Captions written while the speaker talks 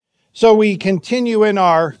So we continue in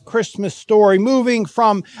our Christmas story, moving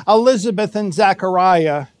from Elizabeth and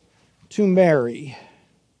Zechariah to Mary.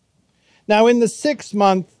 Now, in the 6th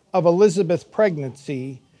month of Elizabeth's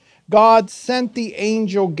pregnancy, God sent the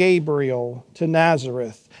angel Gabriel to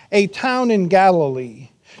Nazareth, a town in Galilee,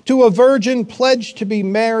 to a virgin pledged to be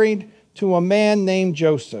married to a man named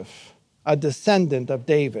Joseph, a descendant of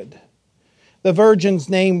David. The virgin's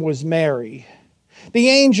name was Mary. The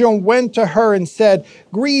angel went to her and said,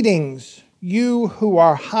 "Greetings, you who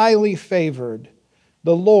are highly favored.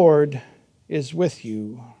 The Lord is with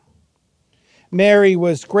you." Mary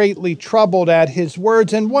was greatly troubled at his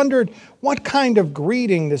words and wondered what kind of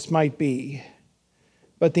greeting this might be.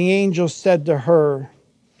 But the angel said to her,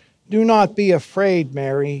 "Do not be afraid,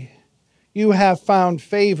 Mary. You have found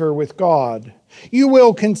favor with God. You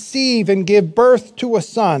will conceive and give birth to a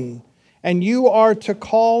son, and you are to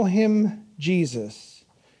call him Jesus.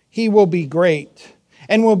 He will be great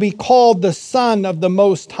and will be called the Son of the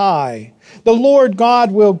Most High. The Lord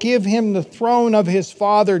God will give him the throne of his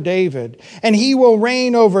father David, and he will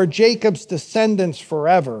reign over Jacob's descendants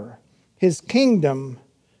forever. His kingdom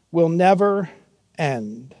will never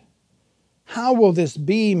end." "How will this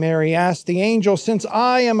be?" Mary asked the angel, "since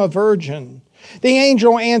I am a virgin?" The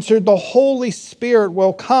angel answered, "The Holy Spirit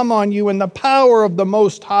will come on you, and the power of the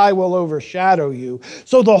Most High will overshadow you.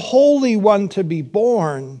 So the Holy One to be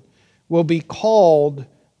born will be called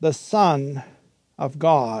the Son of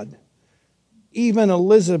God. Even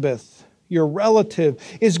Elizabeth, your relative,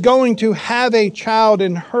 is going to have a child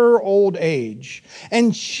in her old age,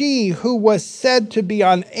 and she who was said to be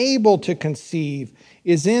unable to conceive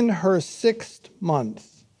is in her 6th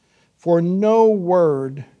month, for no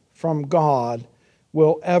word from God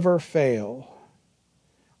will ever fail."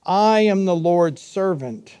 "I am the Lord's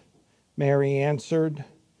servant," Mary answered.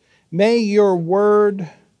 "May your word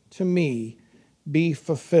to me be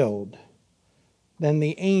fulfilled." Then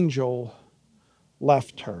the angel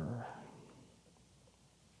left her.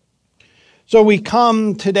 So we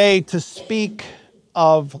come today to speak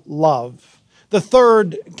of love. The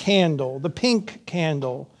 3rd candle, the pink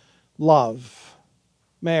candle, love.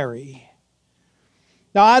 Mary.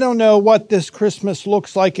 Now, I don't know what this Christmas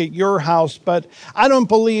looks like at your house, but I don't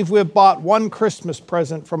believe we've bought one Christmas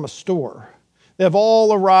present from a store. They've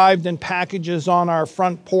all arrived in packages on our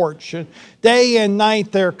front porch. Day and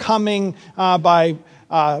night, they're coming by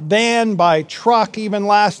van, by truck. Even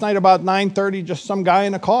last night about 9:30, just some guy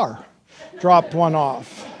in a car dropped one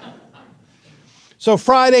off. So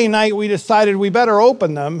Friday night, we decided we better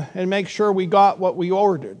open them and make sure we got what we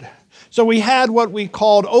ordered. So we had what we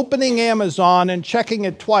called opening Amazon and checking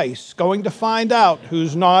it twice, going to find out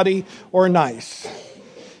who's naughty or nice.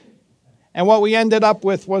 And what we ended up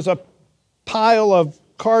with was a pile of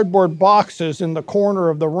cardboard boxes in the corner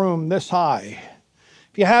of the room this high.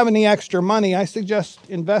 If you have any extra money, I suggest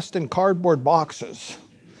invest in cardboard boxes.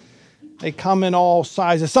 They come in all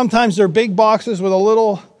sizes. Sometimes they're big boxes with a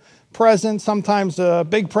little present, sometimes a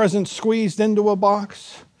big present squeezed into a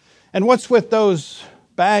box. And what's with those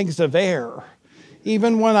bags of air?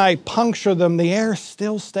 Even when I puncture them, the air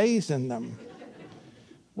still stays in them.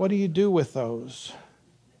 What do you do with those?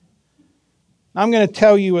 I'm going to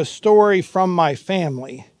tell you a story from my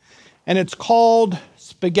family, and it's called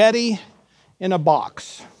Spaghetti in a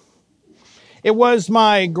Box. It was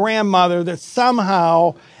my grandmother that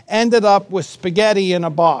somehow ended up with spaghetti in a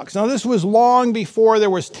box. Now, this was long before there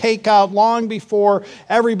was takeout, long before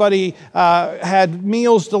everybody had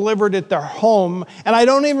meals delivered at their home. And I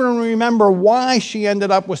don't even remember why she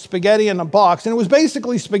ended up with spaghetti in a box. And it was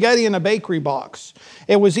basically spaghetti in a bakery box.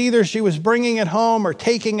 It was either she was bringing it home or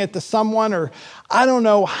taking it to someone, or I don't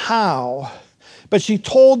know how. But she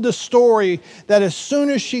told the story that as soon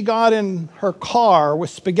as she got in her car with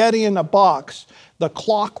spaghetti in a box, the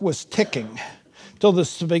clock was ticking till the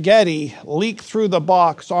spaghetti leaked through the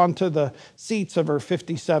box onto the seats of her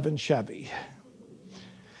 57 Chevy.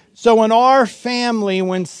 So in our family,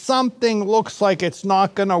 when something looks like it's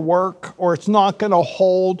not going to work or it's not going to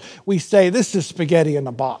hold, we say, "This is spaghetti in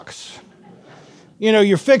a box." You know,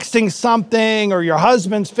 you're fixing something, or your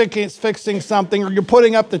husband's fixing something, or you're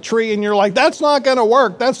putting up the tree and you're like, "That's not going to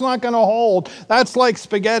work. That's not going to hold. That's like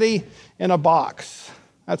spaghetti in a box."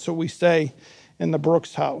 That's what we say in the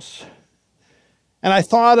Brooks house. And I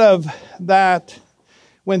thought of that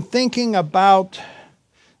when thinking about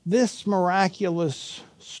this miraculous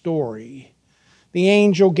story. The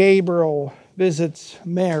angel Gabriel visits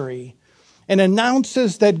Mary and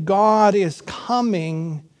announces that God is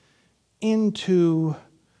coming into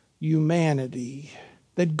humanity.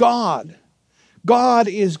 That God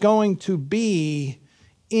is going to be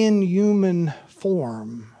in human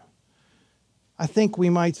form. I think we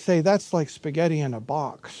might say that's like spaghetti in a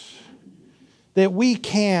box. That we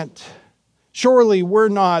can't, surely we're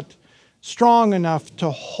not strong enough to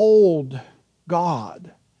hold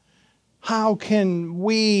God. How can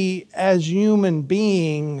we as human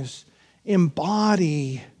beings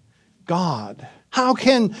embody God? How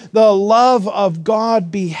can the love of God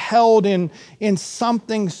be held in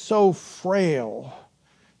something so frail,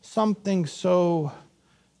 something so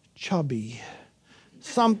chubby,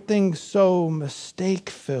 something so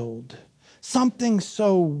mistake-filled, something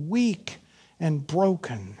so weak and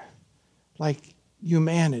broken like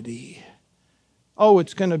humanity? Oh,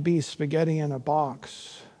 it's going to be spaghetti in a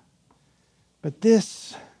box. But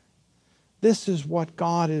this is what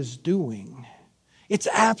God is doing. It's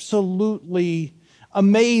absolutely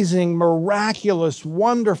amazing, miraculous,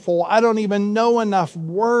 wonderful. I don't even know enough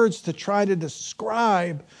words to try to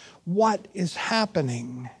describe what is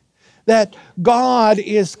happening. That God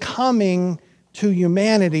is coming to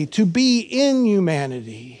humanity, to be in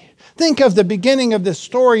humanity. Think of the beginning of this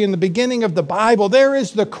story in the beginning of the Bible. There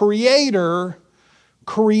is the Creator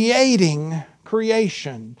creating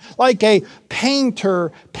creation, like a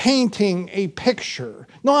painter painting a picture,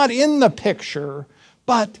 not in the picture,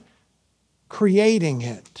 but creating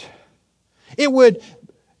it. It would,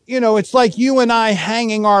 it's like you and I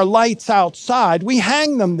hanging our lights outside. We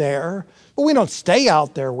hang them there, but we don't stay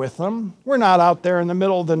out there with them. We're not out there in the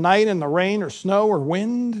middle of the night in the rain or snow or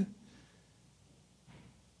wind.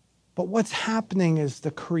 But what's happening is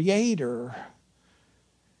the Creator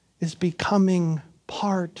is becoming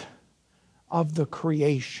part of the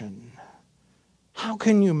creation. How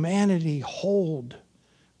can humanity hold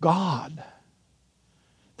God?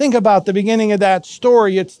 Think about the beginning of that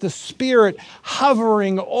story. It's the Spirit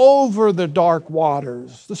hovering over the dark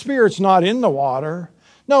waters. The Spirit's not in the water.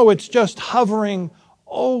 No, it's just hovering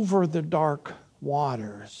over the dark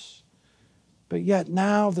waters. But yet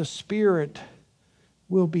now the Spirit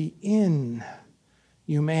will be in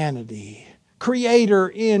humanity. Creator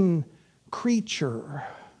in creature.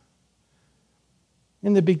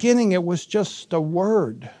 In the beginning, it was just a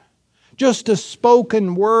word, just a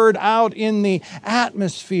spoken word out in the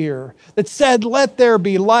atmosphere that said, let there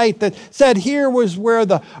be light, that said, here was where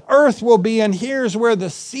the earth will be and here's where the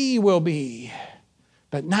sea will be.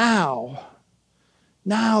 But now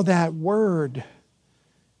that word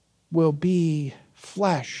will be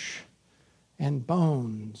flesh and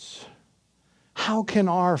bones. How can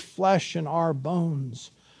our flesh and our bones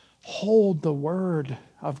hold the word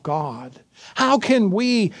of God? How can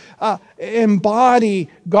we embody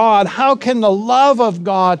God? How can the love of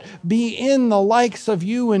God be in the likes of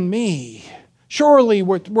you and me? Surely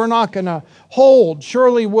we're not going to hold.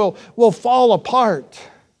 Surely we'll fall apart.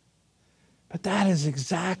 But that is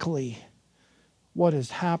exactly what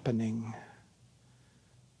is happening.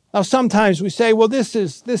 Now sometimes we say, well, this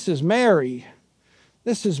is Mary.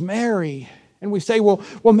 This is Mary. And we say, well,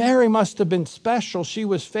 Mary must have been special. She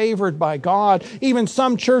was favored by God. Even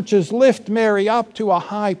some churches lift Mary up to a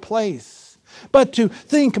high place. But to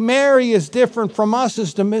think Mary is different from us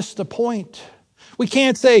is to miss the point. We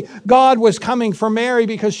can't say God was coming for Mary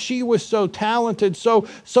because she was so talented, so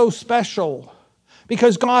special.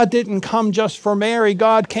 Because God didn't come just for Mary.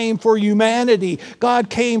 God came for humanity. God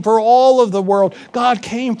came for all of the world. God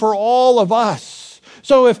came for all of us.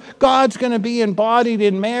 So if God's going to be embodied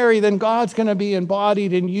in Mary, then God's going to be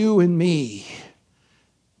embodied in you and me.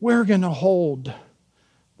 We're going to hold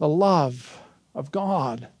the love of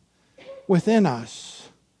God within us.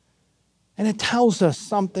 And it tells us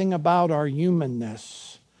something about our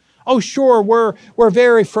humanness. Oh, sure, we're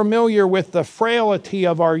very familiar with the frailty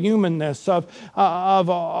of our humanness, of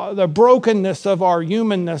the brokenness of our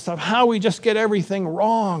humanness, of how we just get everything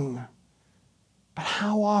wrong. But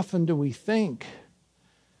how often do we think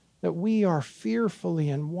that we are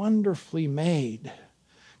fearfully and wonderfully made,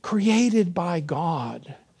 created by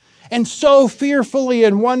God, and so fearfully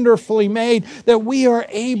and wonderfully made that we are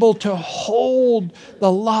able to hold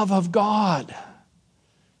the love of God.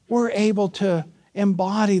 We're able to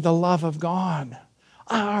embody the love of God.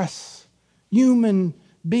 Us, human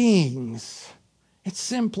beings. It's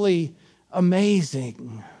simply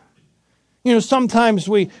amazing. Sometimes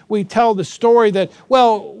we tell the story that,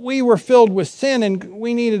 well, we were filled with sin and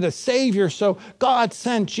we needed a Savior, so God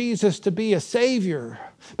sent Jesus to be a Savior.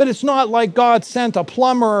 But it's not like God sent a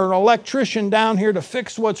plumber or an electrician down here to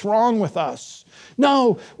fix what's wrong with us.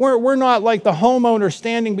 No, we're not like the homeowner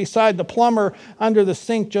standing beside the plumber under the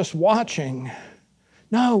sink just watching.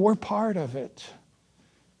 No, we're part of it.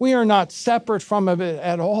 We are not separate from it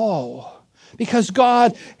at all. Because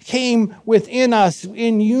God came within us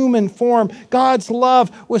in human form. God's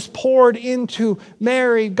love was poured into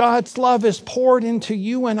Mary. God's love is poured into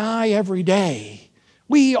you and I every day.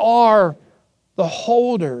 We are the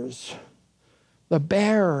holders, the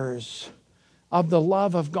bearers of the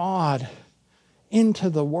love of God into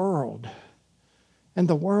the world. And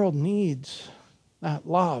the world needs that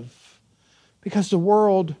love because the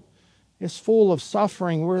world is full of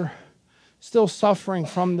suffering. We're still suffering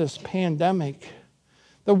from this pandemic.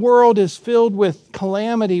 The world is filled with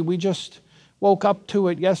calamity. We just woke up to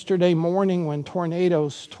it yesterday morning when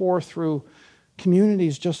tornadoes tore through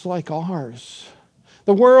communities just like ours.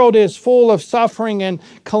 The world is full of suffering and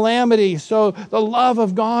calamity, so the love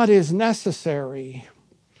of God is necessary.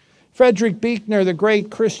 Frederick Buechner, the great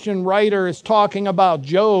Christian writer, is talking about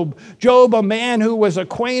Job. Job, a man who was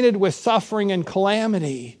acquainted with suffering and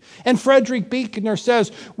calamity. And Frederick Buechner says,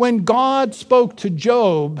 when God spoke to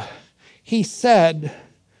Job, he said,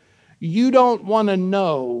 "You don't want to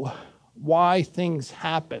know why things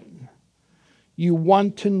happen. You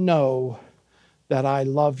want to know that I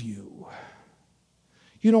love you."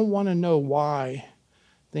 You don't want to know why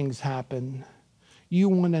things happen. You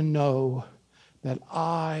want to know that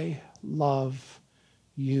I love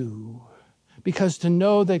you. Because to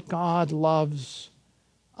know that God loves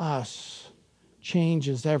us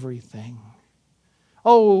changes everything.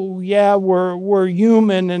 Oh, yeah, we're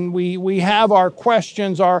human and we have our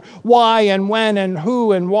questions, our why and when and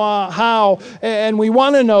who and why, how, and we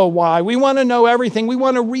want to know why. We want to know everything. We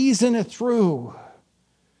want to reason it through.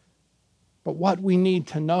 But what we need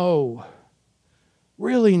to know,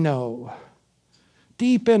 really know,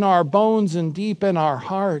 deep in our bones and deep in our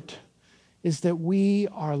heart, is that we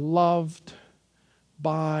are loved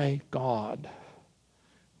by God.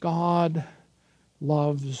 God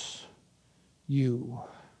loves you.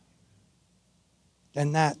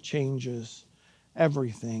 And that changes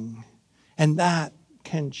everything. And that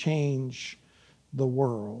can change the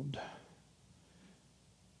world.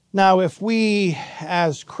 Now, if we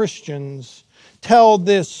as Christians tell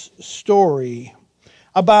this story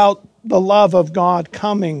about the love of God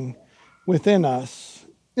coming within us,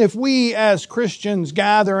 if we as Christians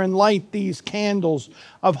gather and light these candles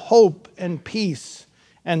of hope and peace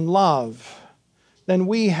and love, then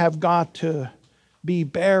we have got to be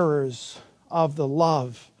bearers of the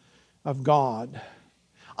love of God.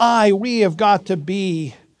 We have got to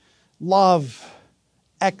be love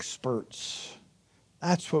experts.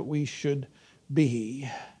 That's what we should be.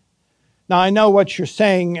 Now, I know what you're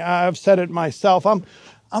saying. I've said it myself. I'm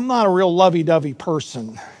not a real lovey-dovey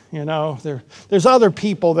person. You know, there's other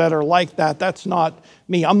people that are like that. That's not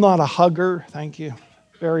me. I'm not a hugger. Thank you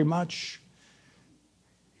very much.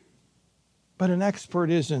 But an expert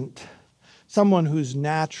isn't someone who's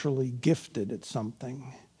naturally gifted at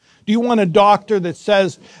something. Do you want a doctor that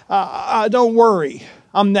says, don't worry,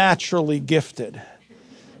 I'm naturally gifted?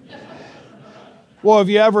 Well, have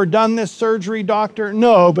you ever done this surgery, doctor?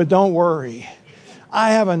 No, but don't worry.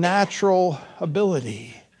 I have a natural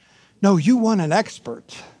ability. No, you want an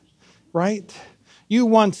expert, right? You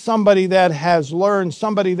want somebody that has learned,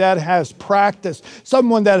 somebody that has practiced,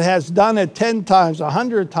 someone that has done it 10 times,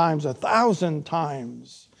 100 times, 1,000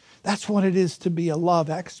 times. That's what it is to be a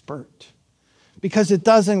love expert. Because it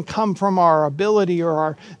doesn't come from our ability or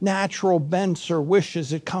our natural bents or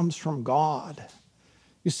wishes. It comes from God.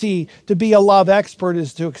 You see, to be a love expert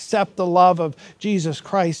is to accept the love of Jesus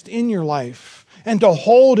Christ in your life and to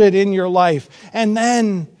hold it in your life and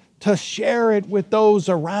then to share it with those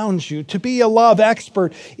around you. To be a love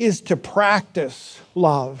expert is to practice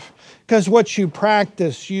love, because what you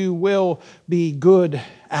practice, you will be good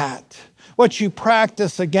at. What you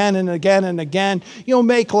practice again and again and again, you'll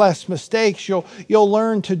make less mistakes. You'll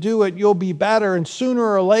learn to do it. You'll be better. And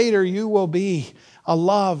sooner or later, you will be a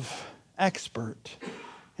love expert.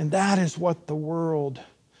 And that is what the world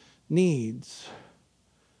needs.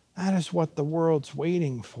 That is what the world's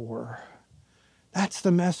waiting for. That's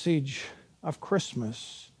the message of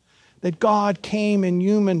Christmas. That God came in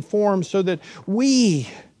human form so that we,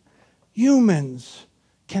 humans,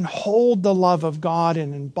 can hold the love of God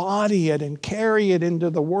and embody it and carry it into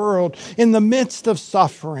the world in the midst of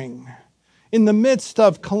suffering, in the midst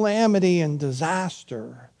of calamity and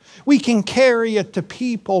disaster. We can carry it to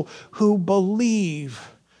people who believe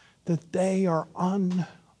that they are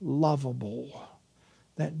unlovable,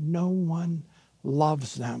 that no one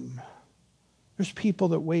loves them. There's people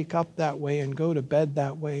that wake up that way and go to bed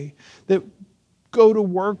that way, that go to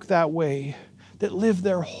work that way, that live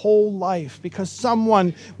their whole life because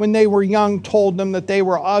someone, when they were young, told them that they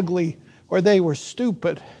were ugly or they were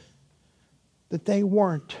stupid, that they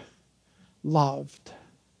weren't loved.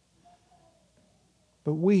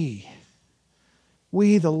 But we,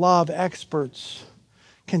 the love experts,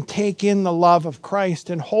 can take in the love of Christ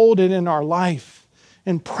and hold it in our life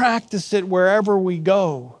and practice it wherever we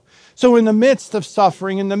go. So in the midst of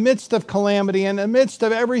suffering, in the midst of calamity, in the midst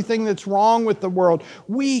of everything that's wrong with the world,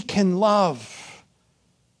 we can love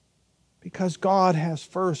because God has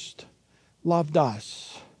first loved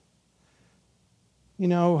us. You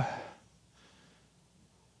know,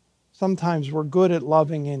 sometimes we're good at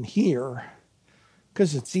loving in here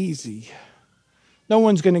because it's easy. No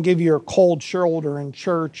one's going to give you a cold shoulder in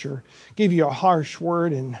church or give you a harsh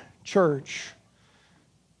word in church.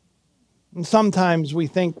 And sometimes we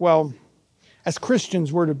think, well, as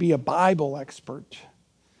Christians, we're to be a Bible expert.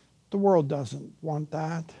 The world doesn't want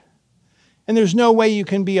that. And there's no way you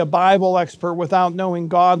can be a Bible expert without knowing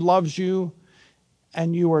God loves you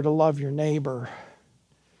and you are to love your neighbor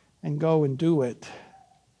and go and do it.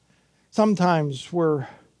 Sometimes we're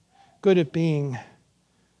good at being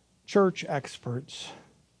church experts,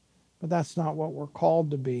 but that's not what we're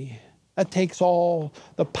called to be. That takes all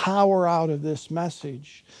the power out of this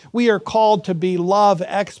message. We are called to be love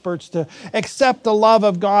experts, to accept the love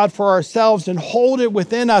of God for ourselves and hold it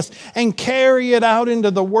within us and carry it out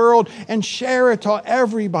into the world and share it to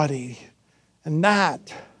everybody. And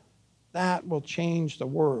that will change the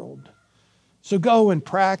world. So go and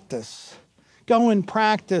practice. Go and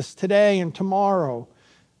practice today and tomorrow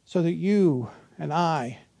so that you and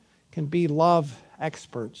I can be love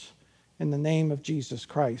experts in the name of Jesus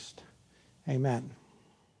Christ. Amen.